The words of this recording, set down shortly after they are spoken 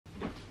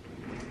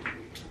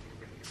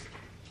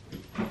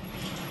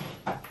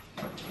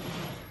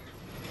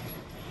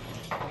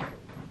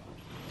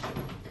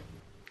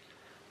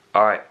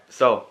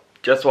So,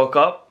 just woke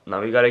up.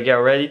 Now we gotta get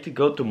ready to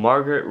go to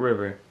Margaret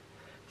River.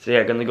 So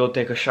yeah, gonna go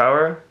take a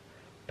shower,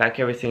 pack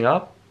everything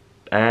up,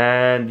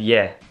 and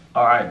yeah.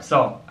 Alright,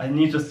 so I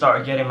need to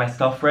start getting my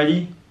stuff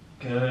ready,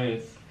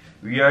 because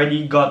we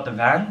already got the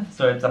van.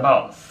 So it's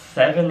about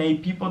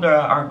 7-8 people that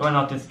are going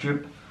on this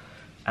trip.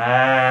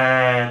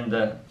 And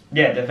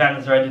yeah, the van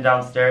is already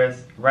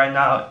downstairs. Right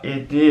now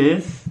it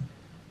is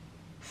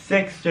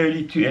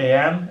 6:32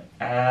 a.m.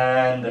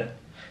 and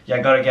yeah,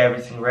 I gotta get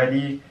everything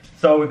ready.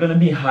 So we're gonna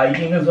be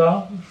hiking as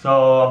well.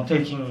 So I'm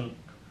taking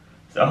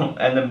some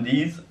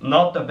NMDs.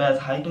 Not the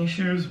best hiking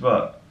shoes,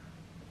 but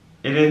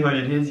it is what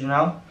it is, you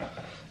know.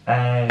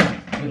 And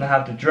we're gonna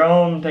have the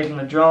drone, taking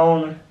the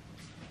drone.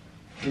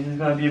 This is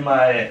gonna be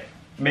my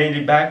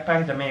mainly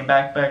backpack, the main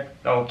backpack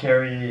that will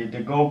carry the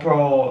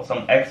GoPro,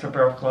 some extra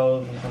pair of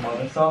clothes and some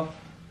other stuff.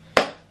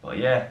 But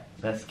yeah,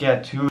 let's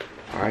get to it.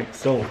 Alright,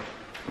 so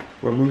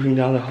we're moving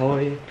down the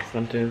hallway. It's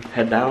time to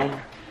head down.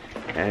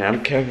 And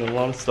I'm carrying a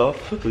lot of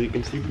stuff, as you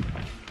can see.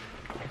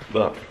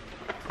 But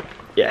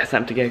yeah, it's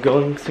time to get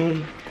going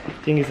soon. I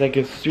think it's like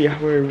a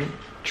 3-hour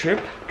trip.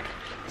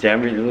 So yeah,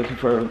 I'm really looking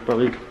for,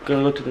 probably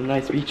gonna go to the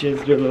nice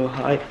beaches, do a little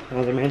hike,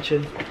 as I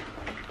mentioned.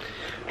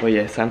 But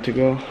yeah, it's time to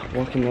go.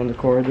 Walking down the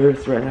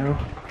corridors right now.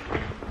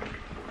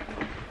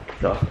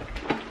 So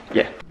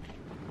yeah.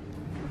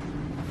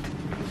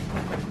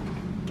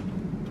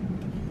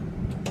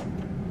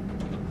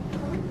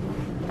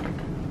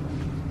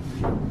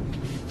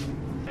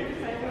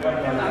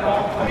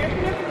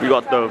 We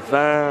got the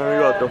van, we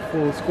got the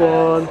full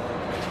squad.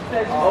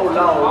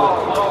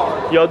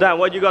 Yo, Dan,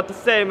 what you got to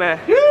say, man?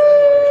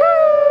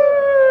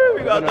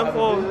 We got the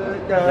full.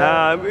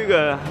 Nah, we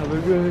gonna have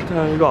a good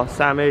time. We got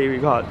Sammy, we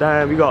got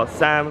Dan, we got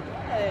Sam,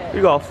 we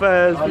got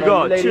Fez, we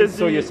got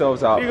Chizzy,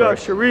 we got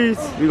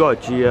Sharice, we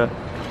got Gia.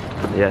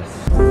 Yes.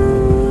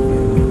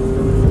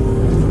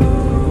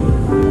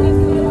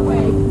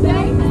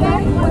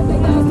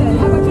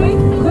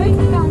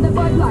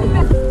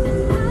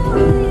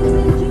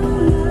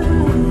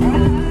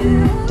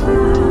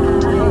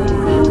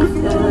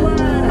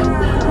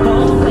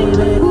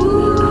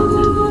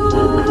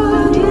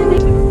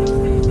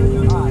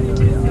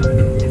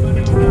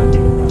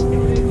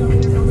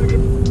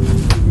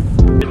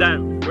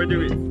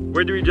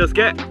 Where do we just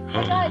get?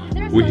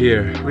 We're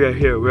here. We are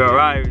here. We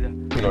arrived.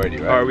 Already,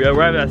 right? Alright, we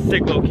arrived at a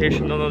sick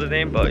location. Don't know the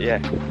name, but yeah.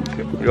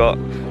 We got.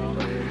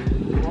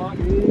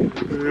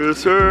 Yes,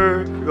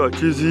 sir. We got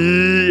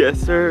Chizzy. Yes,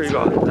 sir. We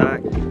got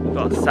Zach. We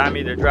got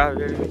Sammy, the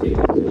driver. We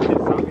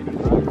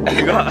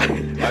got.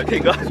 We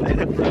got.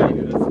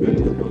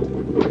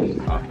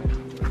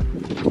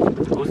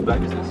 Whose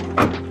bag is this?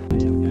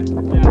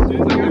 Yeah, as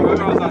soon as I got home,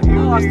 I was like,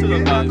 oh, I still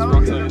have bags,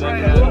 rocks over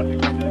there.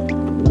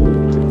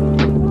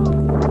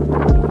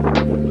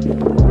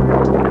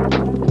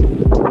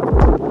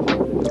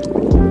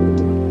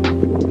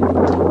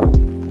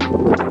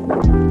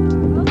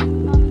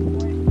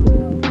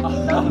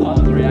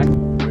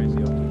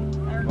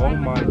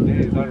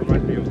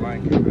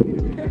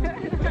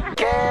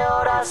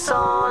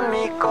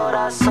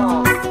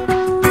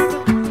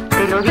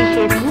 Te lo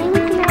dije bien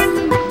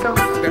clarito.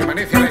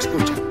 Permanece a la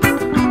escucha.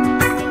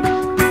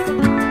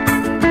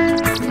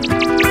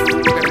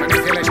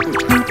 Permanece a la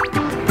escucha.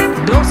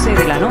 12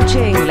 de la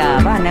noche en La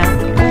Habana,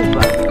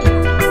 Cuba.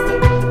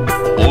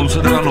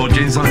 11 de la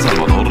noche en San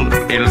Salvador,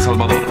 El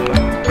Salvador.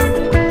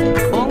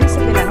 11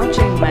 de la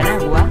noche en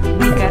Managua,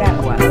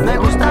 Nicaragua. Me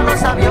gustan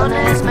los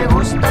aviones, me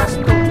gustas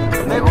tú.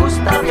 Me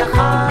gusta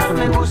viajar,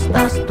 me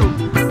gustas tú.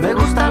 Me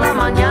gusta la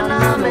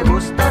mañana, me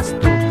gustas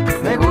tú.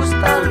 Me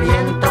gusta el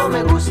viento,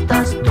 me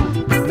gustas tú.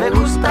 Me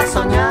gusta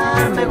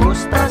soñar, me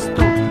gustas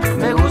tú.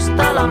 Me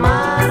gusta la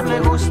mar, me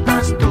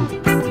gustas tú.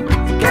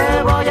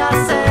 ¿Qué voy a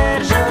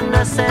hacer? Je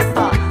ne sais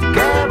pas.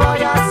 ¿Qué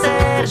voy a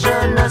hacer?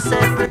 Je ne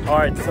sais plus.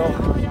 Alright, so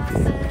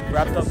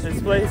wrapped up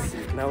this place.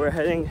 Now we're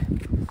heading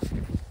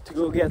to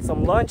go get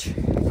some lunch,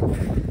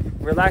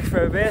 relax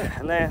for a bit,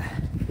 and then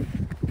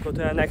go to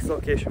the next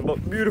location.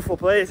 But beautiful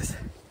place.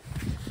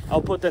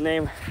 I'll put the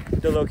name,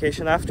 the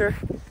location after.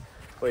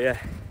 But yeah,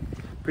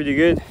 pretty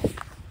good.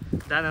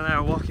 Dan and I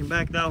are walking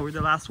back now. We're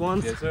the last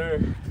ones. Yes,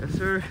 sir. Yes,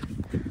 sir.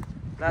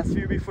 Last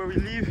view before we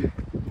leave.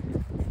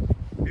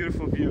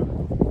 Beautiful view.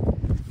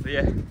 But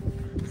yeah,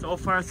 so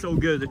far so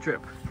good, the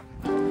trip.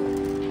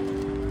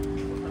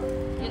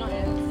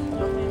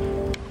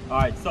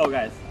 Alright, so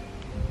guys,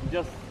 we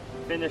just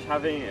finished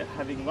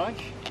having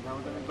lunch. Now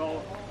we're gonna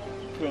go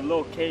to a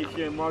little cave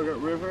here in Margaret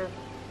River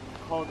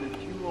called the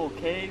Jewel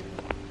Cave.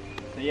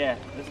 So yeah,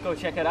 let's go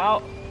check it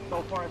out.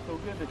 So far so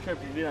good, the trip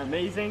has been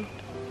amazing.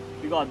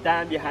 We got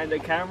Dan behind the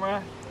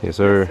camera. Yes,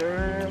 sir. Yes,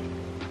 sir.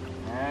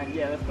 And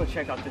yeah, let's go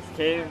check out this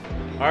cave.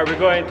 Alright, we're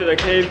going into the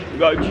cave. We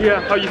got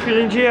Gia. How you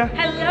feeling, Gia?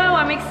 Hello,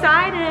 I'm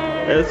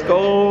excited. Let's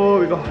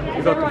go. We got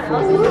the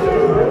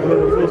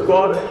full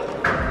squad.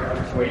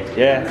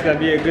 Yeah, it's gonna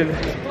be a good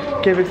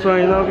cave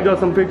exploring now. We got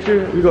some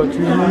pictures. We got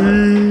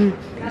trees.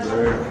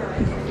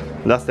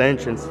 That's the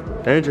entrance.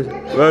 The entrance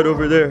right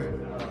over there.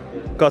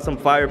 Got some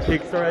fire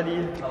pits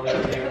already.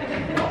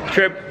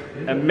 Trip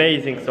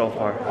amazing so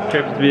far.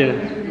 Trip's been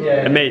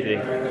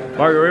amazing.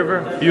 Margaret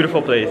River,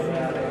 beautiful place.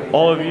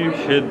 All of you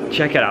should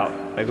check it out,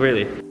 like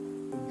really.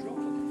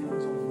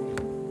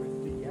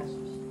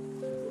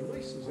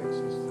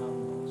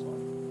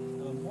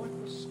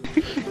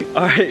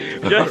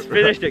 Alright, just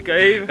finished the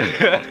cave.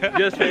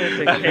 Just finished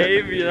the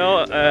cave, you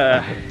know,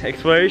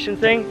 exploration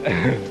thing.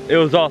 It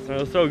was awesome,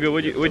 it was so good.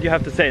 What'd you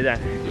have to say then?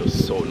 It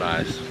was so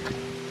nice.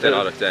 10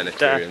 out of 10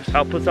 experience.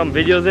 I'll put some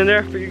videos in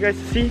there for you guys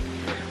to see.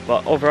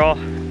 But overall,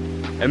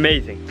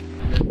 amazing.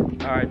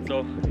 Alright,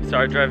 so we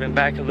started driving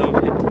back a little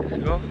bit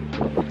ago.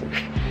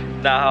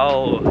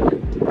 Now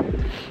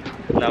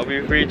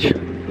we've reached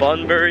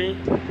Bunbury.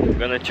 We're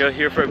gonna chill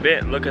here for a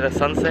bit, look at the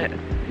sunset,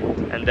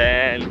 and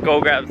then go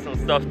grab some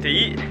stuff to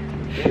eat.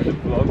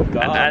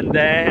 And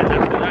then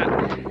after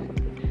that,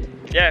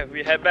 yeah,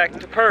 we head back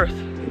to Perth.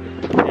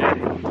 Yeah.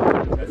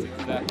 That's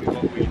exactly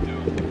what we do.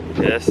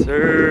 Yes,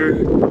 sir.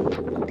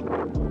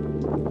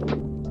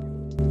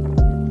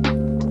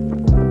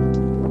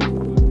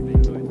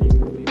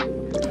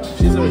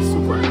 She's a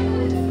super.